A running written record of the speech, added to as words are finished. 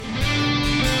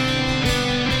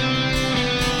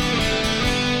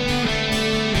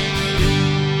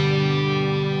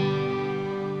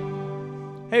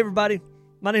everybody.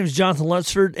 My name is Jonathan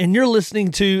Lunsford, and you're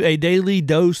listening to a daily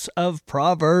dose of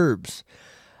Proverbs.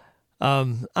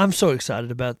 I'm so excited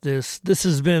about this. This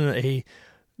has been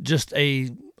just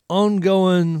a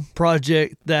ongoing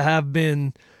project that I've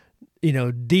been,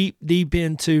 deep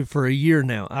into for a year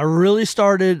now. I really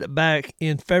started back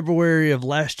in February of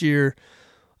last year,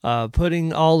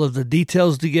 putting all of the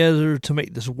details together to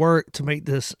make this work, to make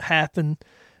this happen,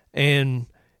 and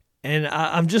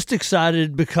I'm just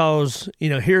excited because,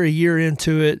 here a year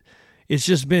into it, it's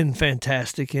just been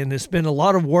fantastic. And it's been a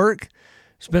lot of work.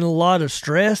 It's been a lot of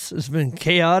stress. It's been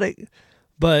chaotic.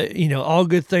 But, all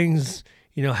good things,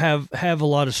 have a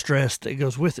lot of stress that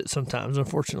goes with it sometimes,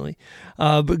 unfortunately.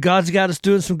 But God's got us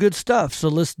doing some good stuff. So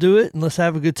let's do it and let's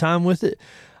have a good time with it.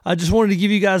 I just wanted to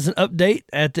give you guys an update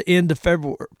at the end of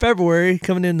February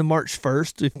coming into March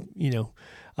 1st,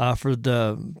 for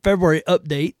the February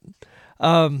update.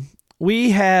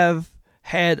 We have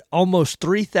had almost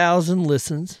 3,000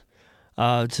 listens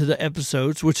to the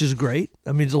episodes, which is great.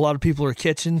 That means a lot of people are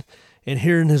catching and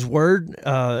hearing His Word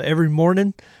every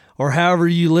morning, or however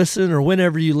you listen, or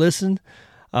whenever you listen.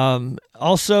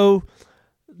 Also,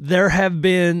 there have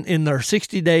been, in our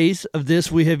 60 days of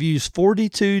this, we have used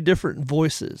 42 different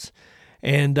voices,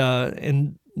 and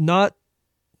not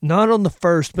on the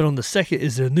first, but on the second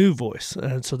is a new voice,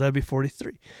 and so that'd be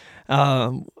 43.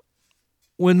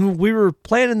 When we were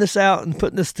planning this out and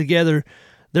putting this together,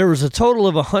 there was a total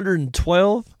of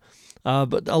 112,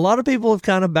 but a lot of people have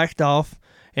kind of backed off,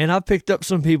 and I've picked up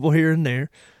some people here and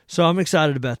there, so I'm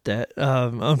excited about that.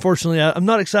 Unfortunately, I'm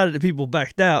not excited that people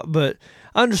backed out, but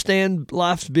I understand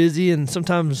life's busy, and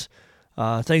sometimes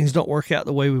things don't work out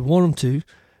the way we want them to.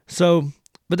 So,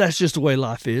 but that's just the way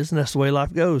life is, and that's the way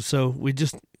life goes. So we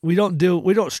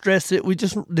don't stress it. We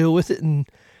just deal with it and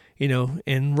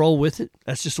roll with it.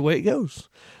 That's just the way it goes.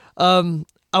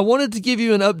 I wanted to give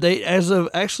you an update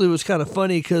actually it was kind of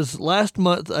funny because last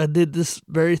month I did this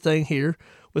very thing here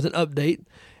with an update,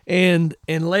 and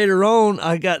later on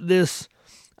I got this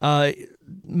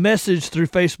message through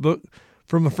Facebook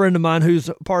from a friend of mine who's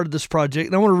a part of this project,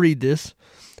 and I want to read this,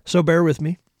 so bear with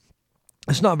me.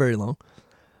 It's not very long.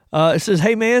 It says,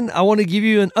 "Hey man, I want to give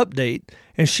you an update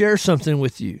and share something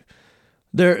with you.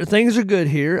 Things are good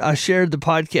here. I shared the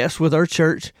podcast with our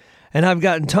church, and I've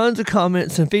gotten tons of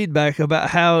comments and feedback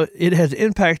about how it has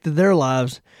impacted their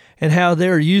lives and how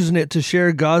they're using it to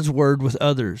share God's word with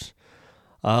others.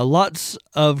 Lots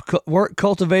of work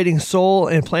cultivating soul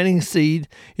and planting seed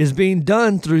is being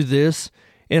done through this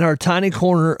in our tiny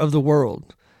corner of the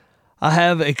world. I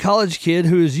have a college kid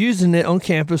who is using it on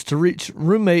campus to reach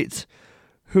roommates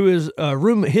his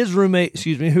roommate,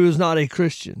 who is not a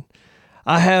Christian.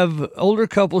 I have older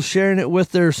couples sharing it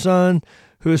with their son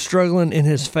who is struggling in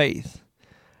his faith.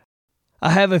 I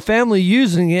have a family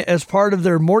using it as part of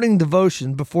their morning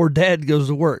devotion before dad goes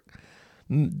to work."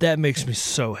 That makes me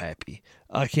so happy.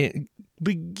 I can't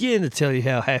begin to tell you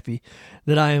how happy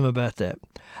that I am about that.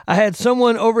 "I had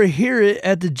someone overhear it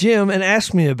at the gym and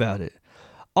ask me about it.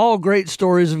 All great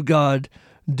stories of God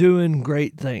doing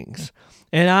great things."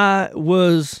 And I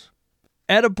was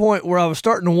at a point where I was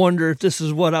starting to wonder if this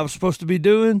is what I was supposed to be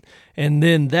doing. And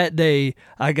then that day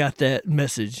I got that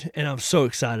message, and I'm so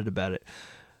excited about it.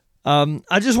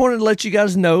 I just wanted to let you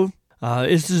guys know,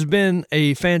 this has been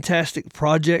a fantastic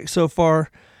project so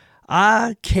far.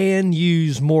 I can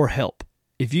use more help.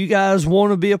 If you guys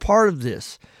want to be a part of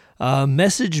this,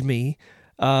 message me,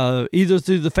 either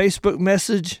through the Facebook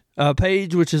message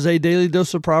page, which is a Daily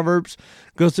Dose of Proverbs.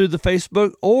 Go through the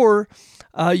Facebook, or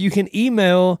you can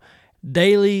email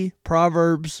Daily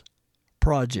Proverbs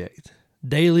Project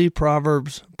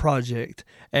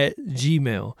at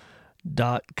gmail.com.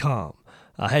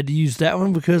 I had to use that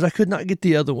one because I could not get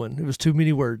the other one. It was too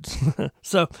many words.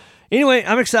 So anyway,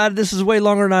 I'm excited. This is way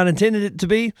longer than I intended it to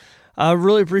be. I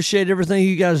really appreciate everything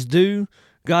you guys do.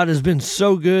 God has been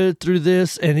so good through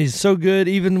this, and He's so good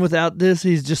even without this.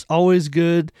 He's just always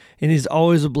good, and He's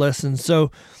always a blessing. So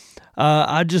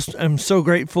I just am so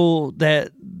grateful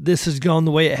that this has gone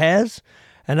the way it has,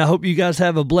 and I hope you guys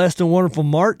have a blessed and wonderful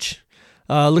March.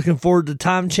 Looking forward to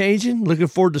time changing, looking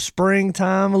forward to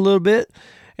springtime a little bit,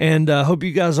 and hope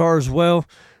you guys are as well.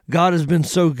 God has been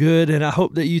so good, and I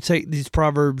hope that you take these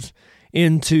Proverbs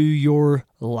into your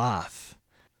life.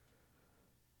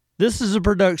 This is a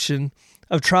production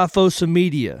of Tryphosa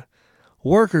Media,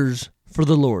 workers for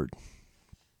the Lord.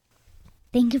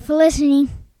 Thank you for listening.